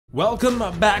Welcome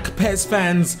back, PES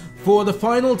fans, for the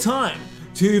final time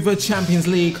to the Champions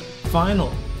League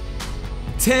final.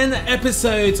 10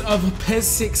 episodes of PES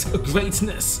 6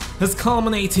 greatness has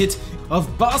culminated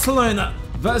of Barcelona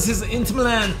versus Inter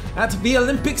Milan at the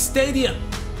Olympic Stadium,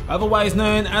 otherwise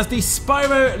known as the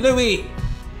Spyros Louis.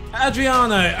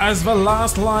 Adriano, as the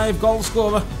last live goal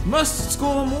scorer, must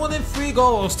score more than 3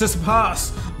 goals to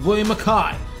surpass Roy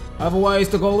Mackay, otherwise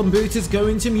the Golden Boot is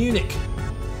going to Munich.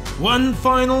 One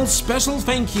final special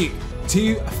thank you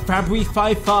to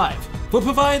Fabry55 for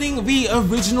providing the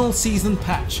original season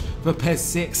patch for PES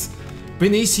 6,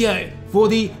 Benicio for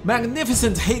the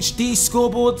magnificent HD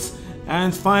scoreboards,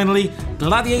 and finally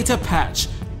Gladiator patch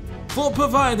for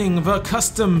providing the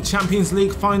custom Champions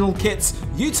League final kits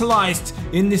utilised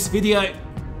in this video.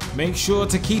 Make sure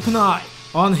to keep an eye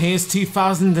on his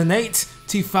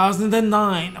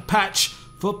 2008-2009 patch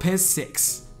for PES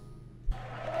 6.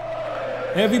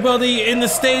 Everybody in the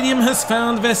stadium has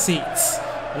found their seats.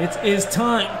 It is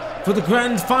time for the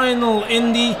grand final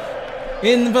in the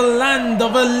land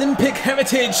of Olympic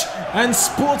heritage and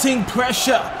sporting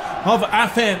pressure of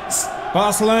Athens.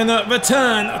 Barcelona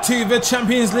return to the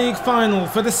Champions League final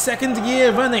for the 2nd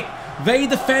year running. They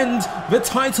defend the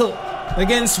title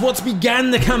against what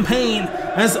began the campaign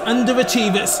as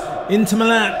underachievers, Inter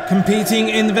Milan, competing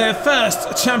in their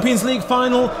first Champions League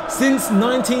final since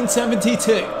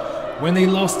 1972. When they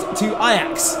lost to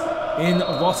Ajax in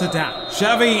Rotterdam.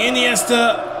 Xavi,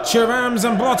 Iniesta, Thuram,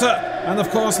 Zambrota, and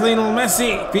of course Lionel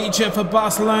Messi feature for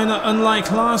Barcelona, unlike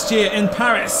last year in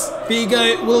Paris.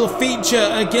 Figo will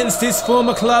feature against his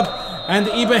former club, and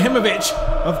Ibrahimovic,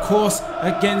 of course,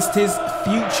 against his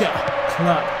future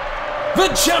club. The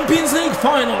Champions League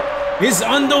final is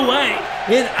underway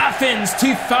in Athens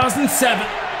 2007.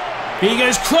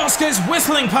 Figo's cross goes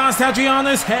whistling past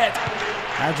Adriano's head.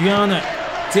 Adriano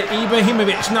to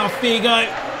Ibrahimovic. Now Figo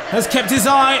has kept his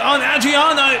eye on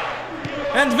Adriano.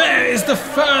 And there is the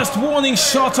first warning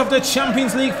shot of the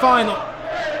Champions League final.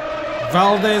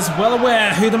 Valdez, well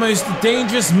aware who the most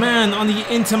dangerous man on the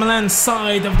Inter Milan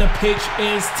side of the pitch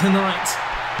is tonight.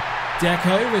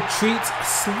 Deco retreats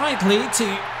slightly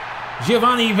to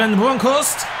Giovanni Van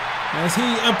Bronckhorst as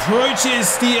he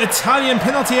approaches the Italian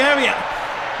penalty area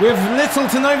with little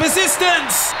to no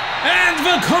resistance. And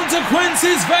the consequence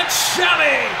is that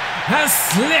Xavi has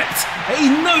slipped a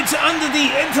note under the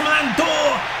Inter Milan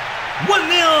door. 1-0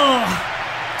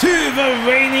 to the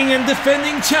reigning and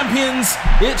defending champions.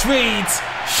 It reads,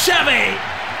 Xavi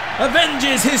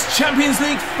avenges his Champions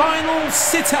League final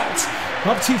sit-out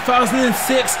of 2006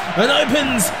 and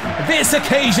opens this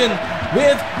occasion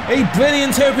with a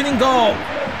brilliant opening goal.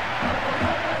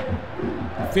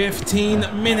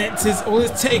 15 minutes is all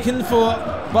it's taken for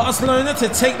Barcelona to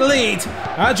take the lead.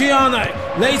 Adriano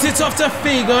lays it off to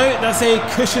Figo. That's a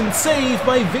cushioned save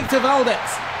by Victor Valdez.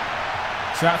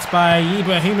 Trapped by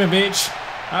Ibrahimovic.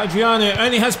 Adriano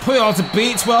only has Puyol to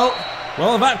beat. Well,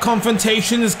 that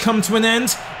confrontation has come to an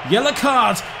end. Yellow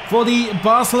card for the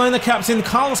Barcelona captain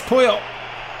Carlos Puyol,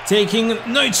 taking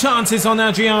no chances on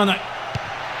Adriano.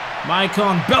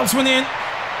 Maicon belts one in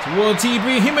towards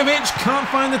Ibrahimovic. Can't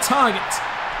find the target.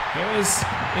 Here is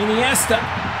Iniesta.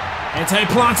 Ete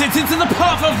planted into the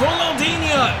path of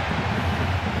Ronaldinho.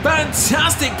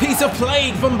 Fantastic piece of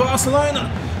play from Barcelona.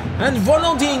 And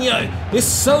Ronaldinho is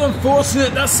so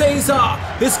unfortunate that Cesar,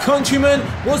 his countryman,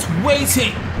 was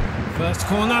waiting. First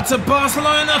corner to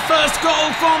Barcelona. First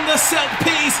goal from the set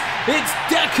piece. It's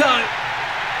Deco,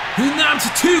 who nabbed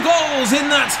 2 goals in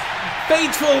that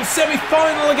fateful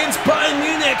semi-final against Bayern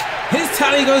Munich. His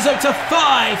tally goes up to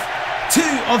 5. 2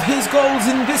 of his goals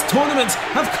in this tournament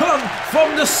have come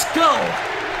from the skull.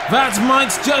 That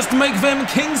might just make them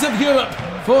kings of Europe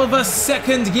for the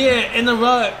 2nd year in a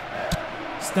row.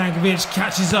 Stankovic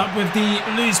catches up with the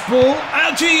loose ball.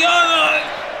 Adriano!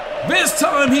 This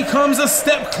time he comes a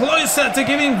step closer to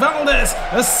giving Valdez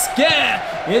a scare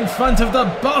in front of the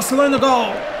Barcelona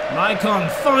goal. Maicon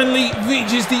finally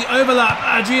reaches the overlap.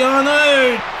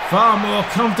 Adriano! Far more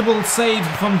comfortable save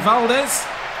from Valdez.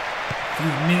 Few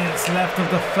minutes left of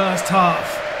the first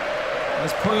half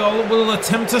as Puyol will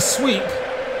attempt a sweep.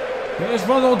 Here's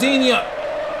Ronaldinho.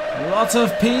 A lot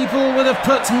of people would have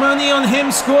put money on him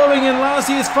scoring in last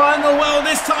year's final. Well,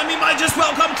 this time he might just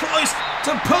well come close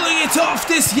to pulling it off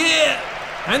this year.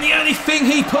 And the only thing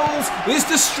he pulls is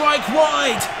to strike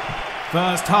wide.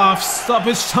 First half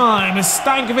stoppage time as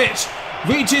Stankovic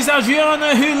reaches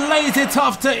Adriano, who lays it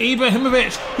off to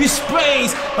Ibrahimovic, who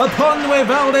sprays upon where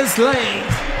Valdez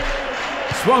lays.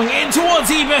 Swung in towards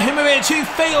Ibrahimovic, who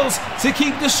fails to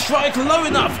keep the strike low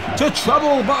enough to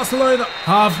trouble Barcelona.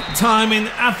 Half time in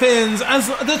Athens as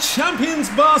the champions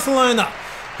Barcelona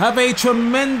have a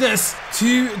tremendous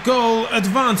 2-goal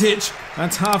advantage.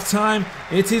 At half-time,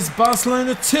 it is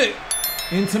Barcelona 2,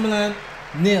 Inter Milan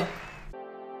 0.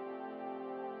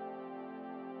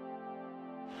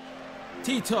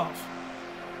 Titov.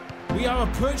 We are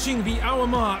approaching the hour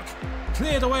mark.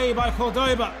 Cleared away by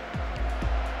Cordoba.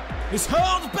 It's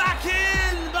hurled back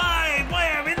in by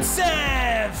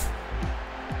Boyarintsev.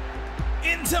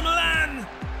 Inter Milan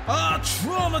are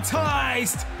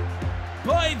traumatized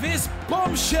by this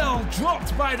bombshell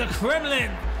dropped by the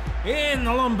Kremlin in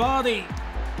Lombardy.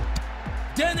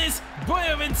 Denis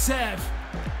Boyarintsev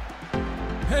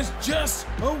has just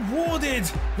awarded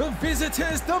the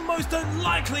visitors the most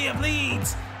unlikely of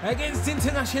leads against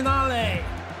Internazionale.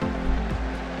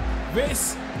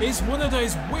 This is one of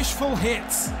those wishful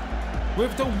hits.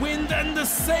 With the wind and the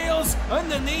sails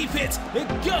underneath it, it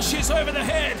gushes over the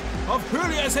head of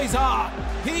Julio Cesar.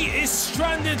 He is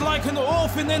stranded like an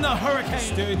orphan in a hurricane.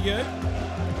 Studio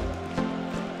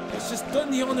has just done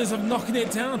the honours of knocking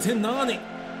it down to Nani.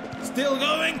 Still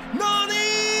going, Nani!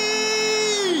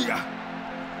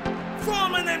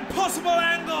 From an impossible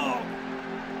angle.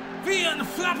 The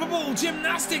unflappable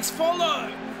gymnastics follow.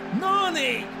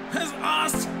 Nani has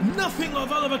asked nothing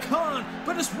of Oliver Kahn,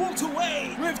 but has walked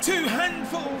away with 2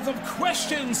 handfuls of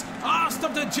questions asked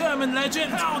of the German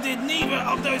legend. How did neither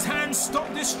of those hands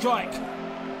stop this strike?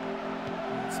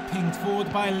 It's pinged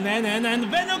forward by Lennon, and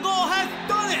Venegor has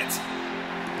done it!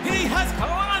 He has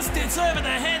glanced it over the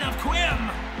head of Quim,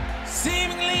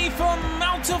 seemingly from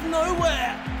out of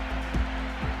nowhere.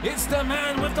 It's the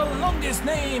man with the longest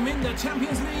name in the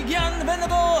Champions League, Jan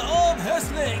Venegor of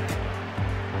Hersling.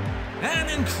 An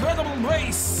incredible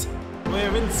race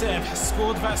where Boyarintsev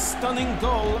scored that stunning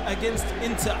goal against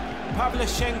Inter.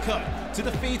 Pavlyuchenko to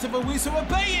the feet of Owusu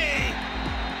Abaye,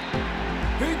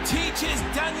 who teaches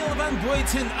Daniel van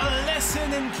Buiten a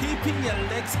lesson in keeping your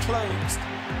legs closed.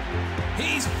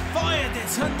 He's fired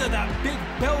it under that big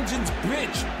Belgian's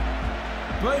bridge.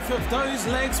 Both of those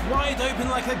legs wide open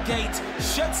like a gate,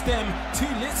 shuts them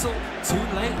too little, too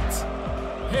late.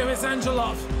 Here is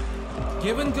Angelov.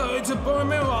 Give and go to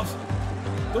Boromirov.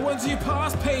 The 1-2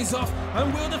 pass pays off,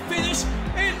 and will the finish?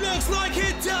 It looks like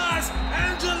it does!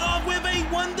 Angelov with a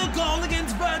wonder goal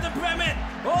against Werder Bremen.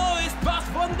 Oh, it's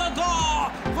past wonder goal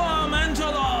from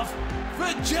Angelov.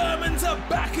 The Germans are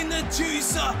back in the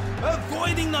juicer,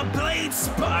 avoiding the blades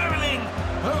spiraling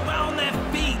around their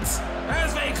feet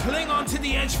as they cling onto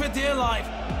the edge for dear life.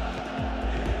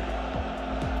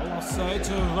 Veloso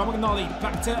to Romagnoli,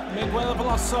 back to Miguel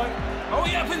Veloso. Oh,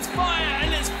 he opens fire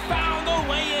and it's found a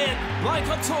way in. Like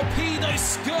a torpedo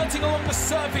skirting along the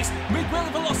surface, Miguel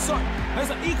Veloso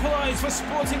has equalised for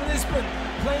Sporting Lisbon,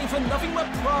 playing for nothing but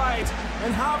pride.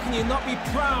 And how can you not be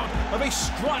proud of a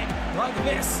strike like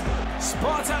this?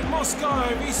 Spartak Moscow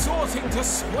resorting to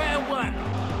square one.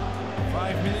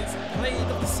 5 minutes played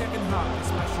of the second half.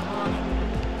 It's Mascherano.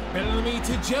 Bellamy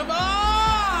to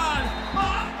Javan!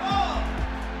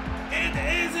 It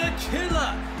is a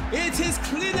killer! It is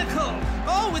clinical!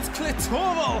 Oh, it's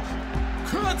clitoral!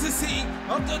 Courtesy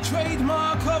of the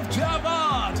trademark of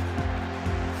Javard!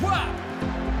 Whap!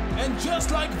 And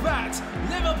just like that,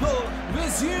 Liverpool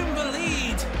resume the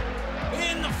lead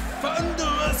in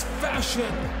thunderous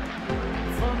fashion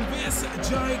from this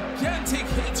gigantic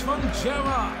hit from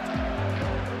Gerrard.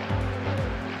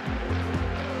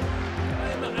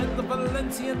 And the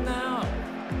Valencian now.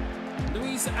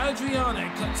 Luis Adriano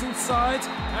cuts inside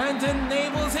and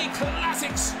enables a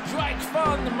classic strike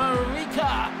from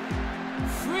Marika.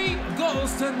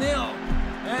 3-0,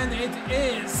 and it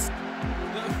is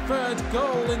the 3rd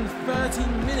goal in 30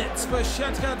 minutes for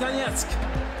Shakhtar Donetsk.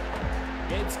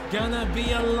 It's gonna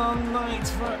be a long night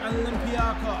for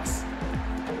Olympiacos.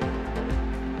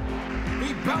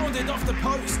 Rebounded off the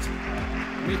post.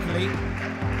 Weakly.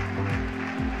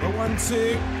 The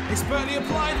 1-2 is barely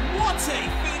applied. What a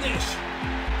finish!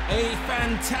 A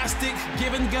fantastic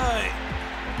give and go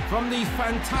from the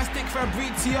fantastic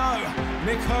Fabrizio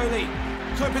Nicoli.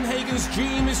 Copenhagen's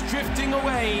dream is drifting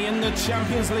away in the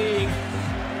Champions League.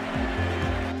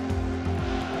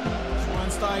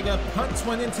 Schweinsteiger punts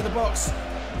one into the box.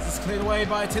 This is cleared away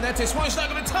by Tenete.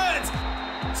 Schweinsteiger returns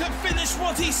to finish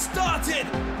what he started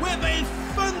with a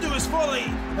thunderous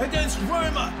volley against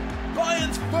Roma.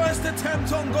 Bayern's first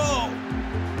attempt on goal.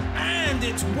 And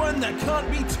it's one that can't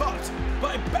be topped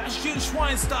by Bastian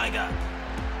Schweinsteiger.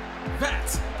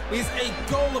 That is a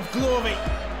goal of glory.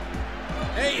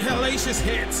 A hellacious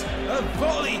hit. A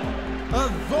volley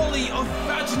of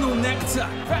vaginal nectar.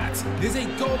 That is a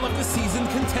goal of the season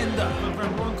contender for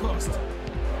Van Bronckhorst.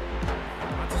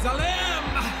 Matizalem,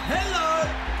 hello!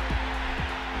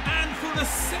 And for the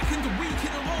second week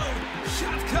in a row,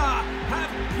 Shakhtar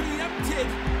have preempted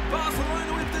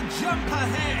Barcelona with the jump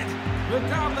ahead.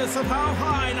 Regardless of how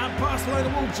high that Barcelona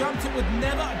will jump, it would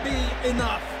never be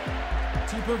enough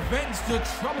to prevent the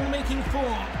troublemaking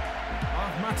form of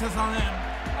Matazalem.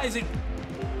 Isaac.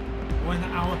 1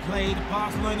 hour played,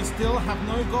 Barcelona still have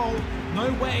no goal,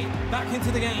 no way back into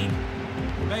the game.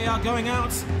 They are going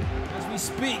out as we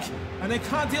speak, and they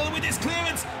can't deal with this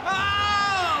clearance. Oh!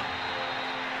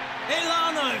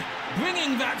 Elano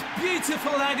bringing that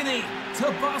beautiful agony to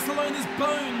Barcelona's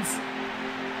bones.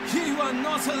 You are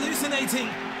not hallucinating.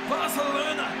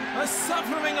 Barcelona are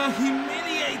suffering a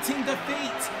humiliating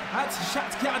defeat at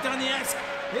Shakhtar Donetsk.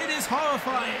 It is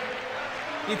horrifying.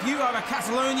 If you are a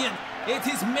Catalonian, it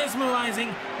is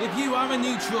mesmerizing if you are a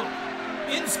neutral.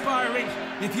 Inspiring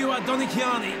if you are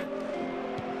Donichiani.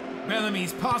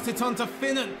 Bellamy's passed it on to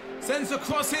Finnan. Sends a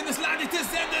cross in, it's landed to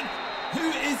Zenden, who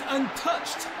is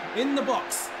untouched in the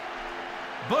box.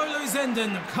 Bolo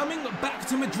Zenden coming back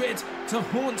to Madrid to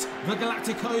haunt the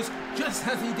Galacticos just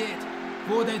as he did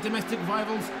for their domestic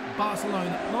rivals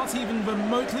Barcelona. Not even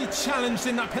remotely challenged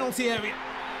in that penalty area.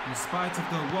 In spite of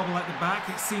the wobble at the back,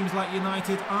 it seems like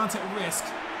United aren't at risk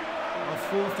of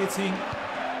forfeiting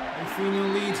a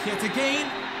 3-0 lead yet again.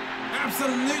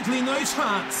 Absolutely no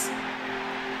chance.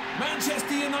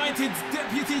 Manchester United's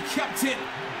deputy captain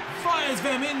fires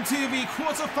them into the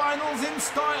quarter-finals in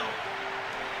style.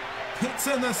 It's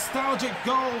a nostalgic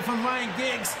goal from Ryan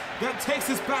Giggs that takes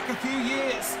us back a few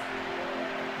years.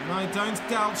 And I don't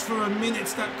doubt for a minute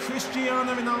that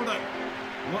Cristiano Ronaldo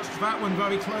watched that one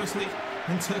very closely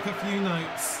and took a few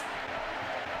notes.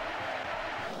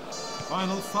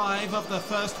 Final 5 of the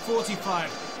first 45.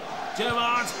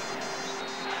 Gerrard,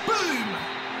 boom!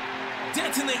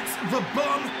 Detonates the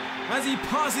bomb as he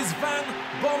passes Van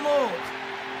Bommel.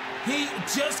 He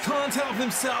just can't help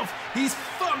himself. He's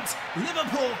thumped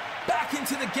Liverpool back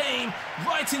into the game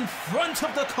right in front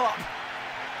of the Kop.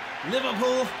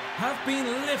 Liverpool have been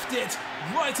lifted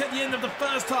right at the end of the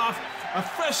first half. A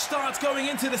fresh start going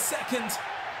into the second.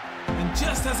 And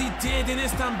just as he did in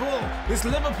Istanbul, it's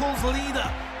Liverpool's leader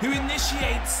who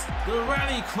initiates the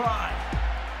rally cry.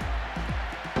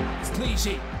 It's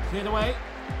Clichy, cleared away.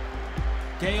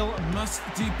 Gale must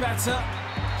do better.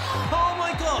 Oh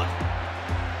my God!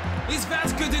 Is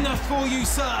that good enough for you,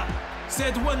 sir?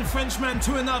 Said one Frenchman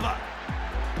to another.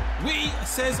 Oui,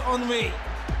 says Henri.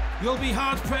 You'll be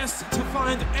hard-pressed to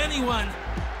find anyone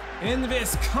in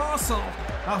this castle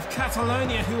of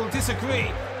Catalonia who will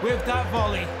disagree with that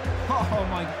volley. Oh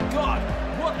my God,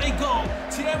 what a goal!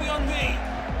 Thierry Henry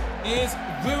is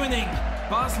ruining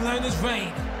Barcelona's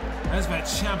reign as the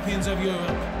champions of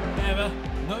Europe. Ever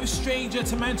no stranger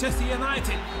to Manchester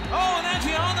United. Oh, and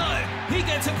Adriano, he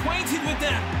gets acquainted with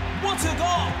them. What a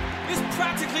goal! It's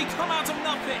practically come out of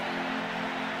nothing.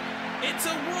 It's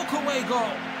a walk-away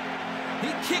goal. He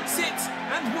kicks it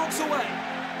and walks away.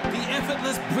 The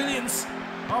effortless brilliance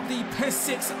of the PES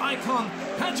 6 icon,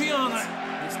 Adriano.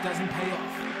 This doesn't pay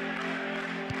off.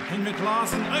 Henrik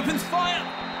Larsson opens fire.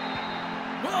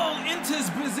 Well, Inter's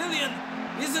Brazilian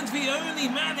isn't the only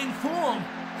man in form.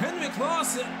 Henrik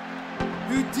Larsson,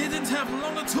 who didn't have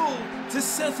long at all to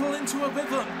settle into a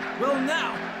rhythm. Well,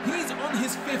 now he's on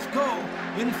his 5th goal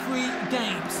in 3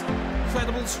 games.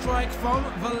 Incredible strike from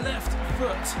the left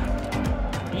foot.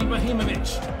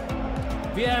 Ibrahimovic.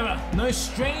 Vieira, no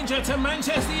stranger to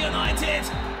Manchester United.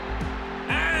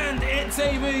 And it's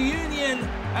a reunion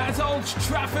at Old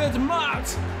Trafford,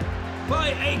 marked by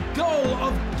a goal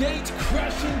of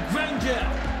gate-crashing grandeur.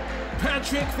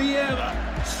 Patrick Vieira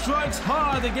strikes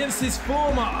hard against his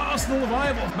former Arsenal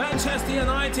rival, Manchester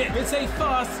United. It's a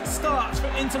fast start for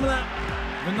Inter Milan.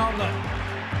 Ronaldo.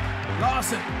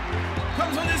 Larsson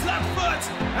comes on his left foot,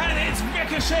 and it's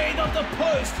ricocheted off the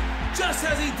post, just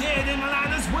as he did in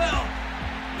Milan as well.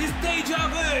 It's deja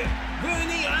vu.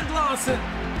 Rooney and Larsson.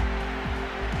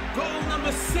 Goal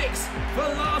number 6 for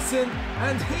Larsson,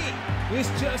 and he is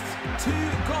just 2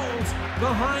 goals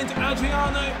behind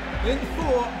Adriano in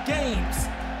 4 games.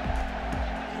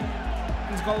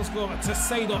 His goal scorer to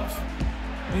Seedorf.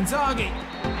 Inzaghi.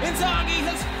 Inzaghi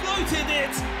has floated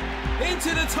it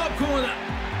into the top corner.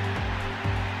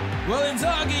 Well,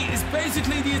 Inzaghi is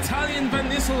basically the Italian Van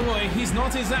Nistelrooy. He's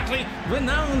not exactly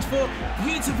renowned for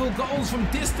beautiful goals from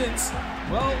distance.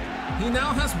 Well, he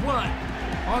now has 1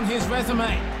 on his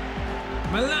resume.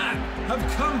 Milan have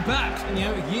come back,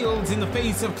 and yields in the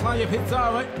face of Claudio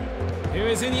Pizarro. Here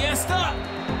is Iniesta.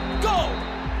 Goal!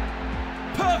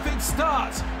 Perfect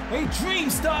start. A dream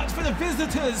start for the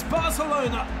visitors,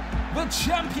 Barcelona. The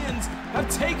champions have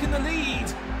taken the lead.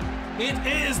 It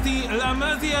is the La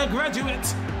Masia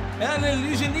graduate, El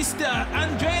Illusionista,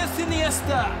 Andreas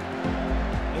Iniesta.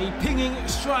 A pinging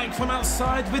strike from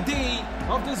outside the D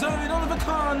of the zone. Oliver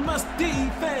Kahn must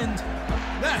defend.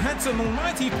 That had some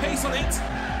almighty pace on it.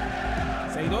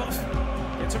 Seedorf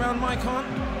gets around Maicon,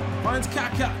 finds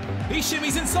Kaka. He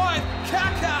shimmies inside.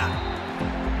 Kaka!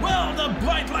 Well, the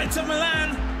bright lights of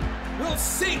Milan will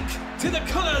sink to the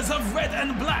colours of red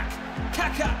and black.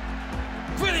 Kaka,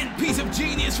 brilliant piece of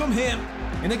genius from him.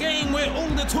 In a game where all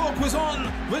the talk was on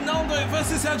Ronaldo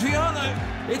versus Adriano,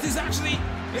 it is actually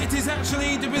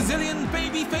the Brazilian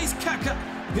babyface Kaka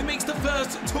who makes the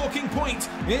first talking point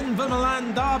in the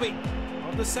Milan derby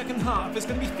of the second half. It's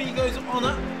going to be Figo's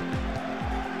honour.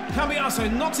 Cambiaso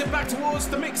knocks it back towards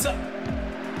the mixer.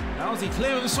 Lousy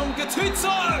clearance from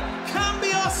Gattuso.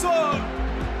 Cambiaso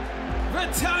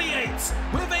retaliates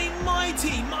with a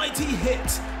mighty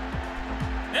hit.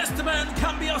 Esteban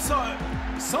Cambiaso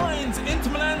signs Inter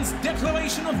Milan's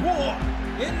declaration of war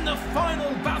in the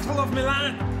final battle of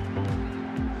Milan.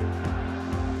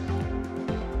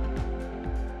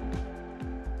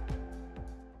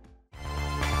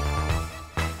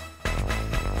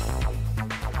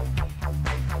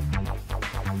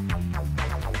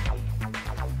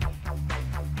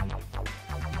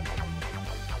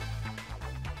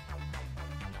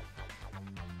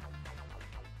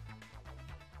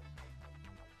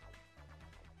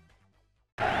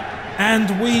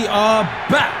 And we are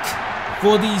back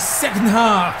for the second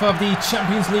half of the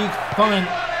Champions League final.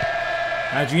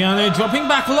 Adriano dropping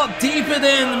back a lot deeper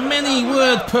than many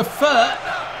would prefer.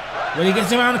 When he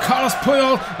gets around Carlos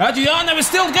Puyol, Adriano is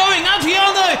still going.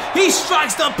 Adriano, he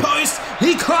strikes the post.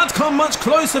 He can't come much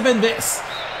closer than this.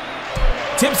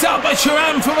 Tips out by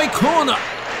Thuram from a corner.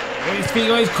 Here's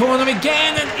Figo's corner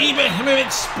again, and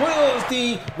Ibrahimovic spoils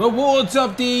the rewards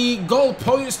of the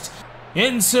goalpost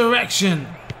insurrection.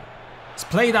 It's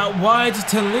played out wide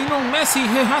to Lionel Messi,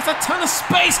 who has a ton of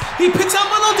space. He picks up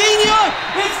Ronaldinho.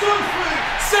 It's gone through.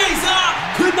 Cesar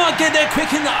could not get there quick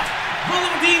enough.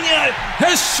 Ronaldinho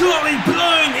has surely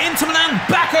blown Inter Milan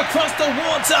back across the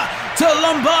water to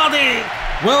Lombardy.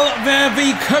 Well, they're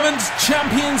the current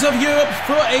champions of Europe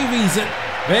for a reason.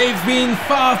 They've been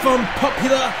far from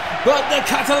popular, but the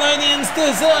Catalonians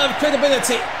deserve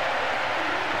credibility.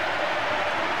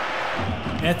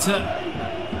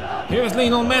 Here's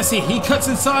Lionel Messi. He cuts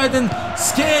inside and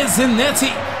scares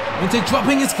Zanetti into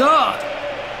dropping his guard.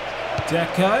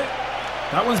 Deco.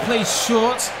 That one's played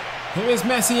short. Here is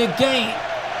Messi again.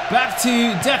 Back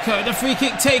to Deco, the free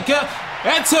kick taker.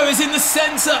 Eto'o is in the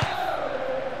centre.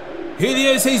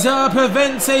 Julio Cesar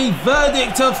prevents a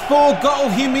verdict of 4-goal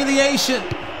humiliation.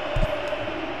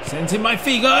 Sent in by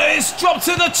Figo. It's dropped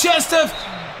to the chest of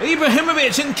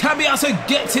Ibrahimovic, and Cambiaso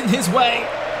gets in his way.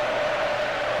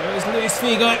 There is Luis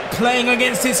Figo playing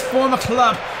against his former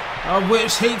club,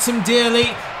 which hates him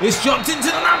dearly. It's dropped into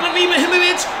the lap of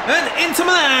Ibrahimovic, and Inter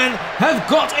Milan have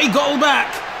got a goal back.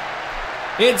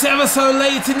 It's ever so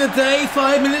late in the day,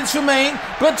 5 minutes remain,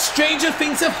 but stranger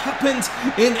things have happened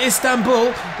in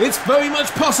Istanbul. It's very much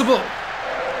possible.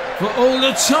 For all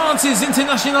the chances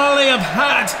Internazionale have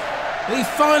had, they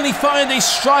finally find a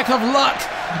strike of luck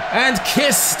and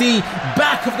kiss the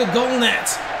back of the goal net.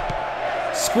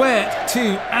 Squared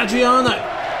to Adriano.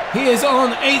 He is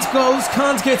on 8 goals,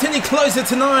 can't get any closer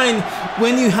to 9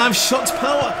 when you have shot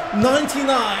power,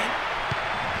 99.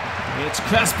 It's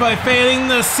Crespo failing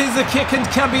the scissor kick, and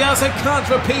Cambiaso can't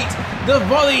repeat the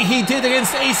volley he did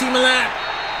against AC Milan.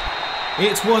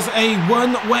 It was a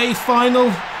one-way final,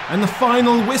 and the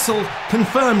final whistle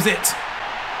confirms it.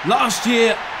 Last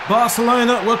year,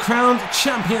 Barcelona were crowned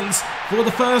champions for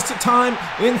the first time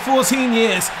in 14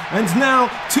 years, and now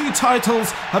 2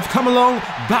 titles have come along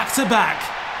back to back.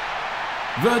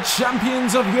 The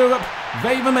champions of Europe,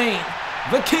 they remain.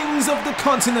 The kings of the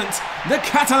continent, the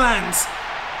Catalans.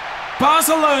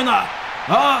 Barcelona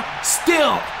are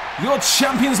still your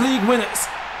Champions League winners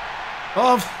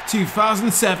of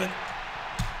 2007.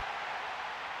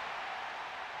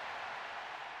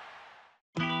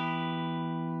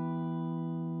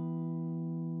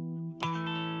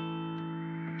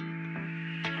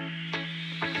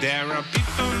 There are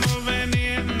people moving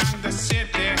in the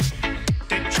city.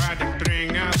 They try to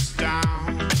bring us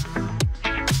down.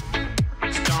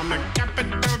 Storm the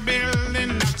Capitol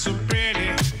building, not so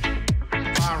pretty.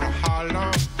 For a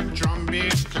hollow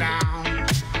drumbeat clown.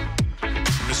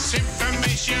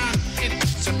 Misinformation,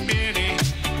 it's a pity.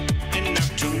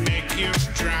 Enough to make you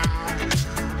drown.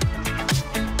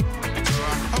 So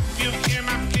I hope you hear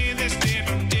my plea, this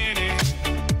little ditty.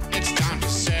 It's time to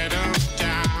settle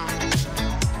down.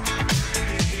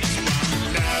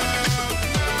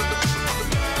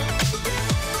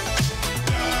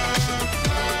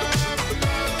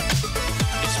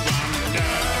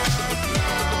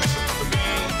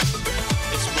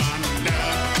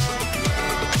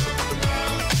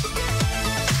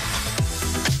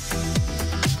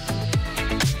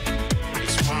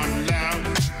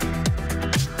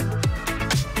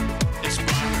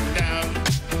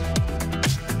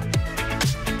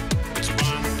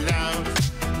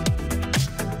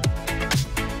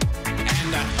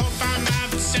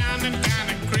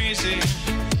 easy,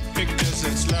 because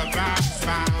it's love I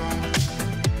found.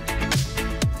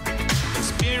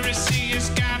 Conspiracy has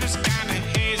got us kinda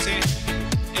hazy.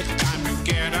 It's time to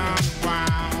get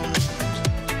unwound.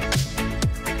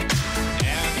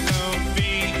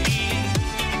 L-O-V-E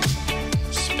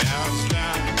spells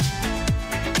love.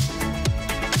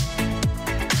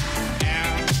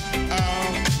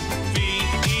 L-O-V-E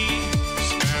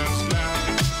spells love.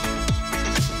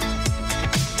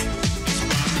 It's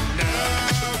one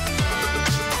love, love,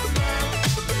 love,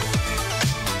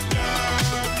 love,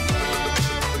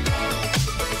 love, love.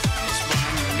 It's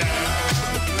one love,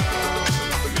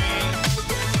 love me.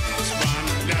 It's one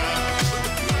love,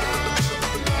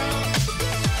 love, love.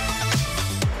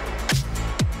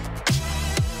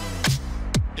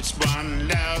 It's one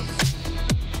love.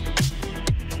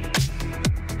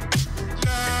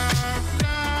 Love,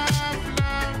 love,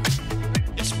 love.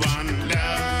 It's one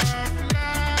love,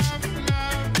 love,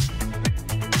 love.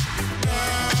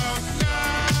 Love,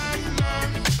 love,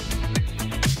 love.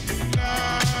 Love,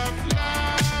 love, love.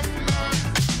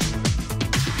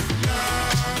 Love,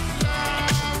 love,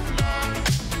 love.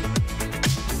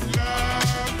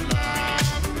 Love,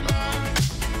 love, love.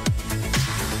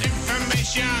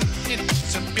 Information,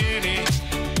 it's a pity,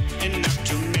 enough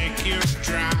to make you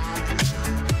drown.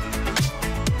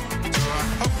 So I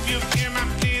hope you hear my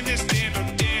plea, this little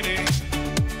ditty.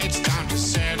 It's time to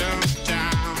settle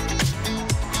down.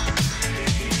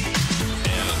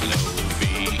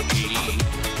 L-O-V-E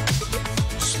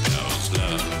spells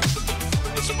love.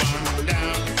 It's one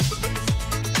love.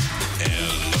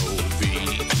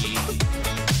 L-O-V-E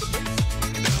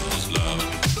spells love.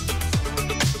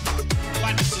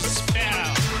 What does it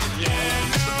spell?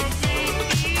 L-O-V-E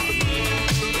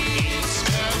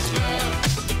spells love.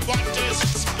 What does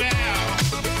it spell?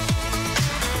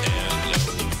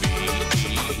 L-O-V-E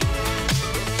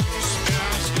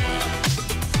spells love.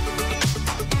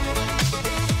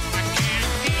 I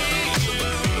can't hear you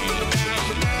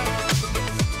spells love.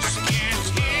 I can't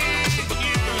hear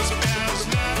you spells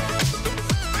love.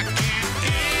 I can't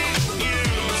hear you spells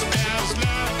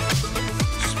love.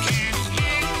 I can't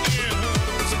hear you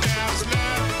spells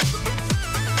love.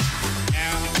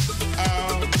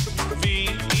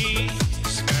 L-O-V-E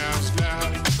spells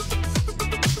love.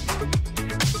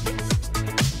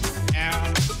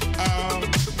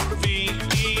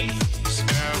 L-O-V-E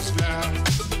spells love.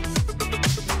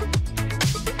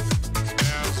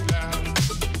 Spells love.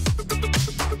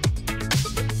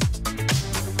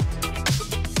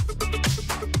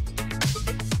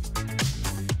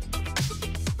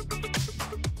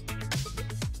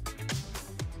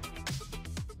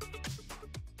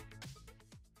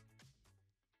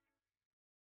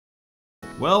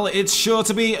 Well, it's sure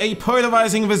to be a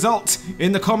polarizing result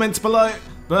in the comments below,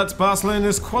 but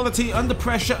Barcelona's quality under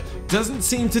pressure doesn't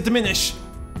seem to diminish.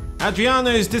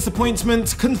 Adriano's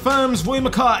disappointment confirms Roy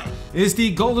Mackay is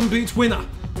the Golden Boot winner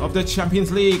of the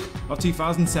Champions League of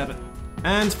 2007.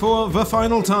 And for the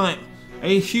final time,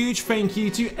 a huge thank you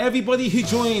to everybody who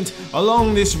joined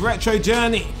along this retro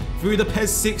journey through the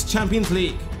PES 6 Champions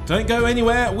League. Don't go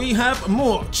anywhere, we have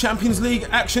more Champions League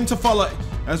action to follow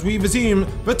as we resume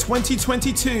the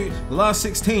 2022 last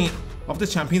 16 of the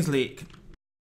Champions League.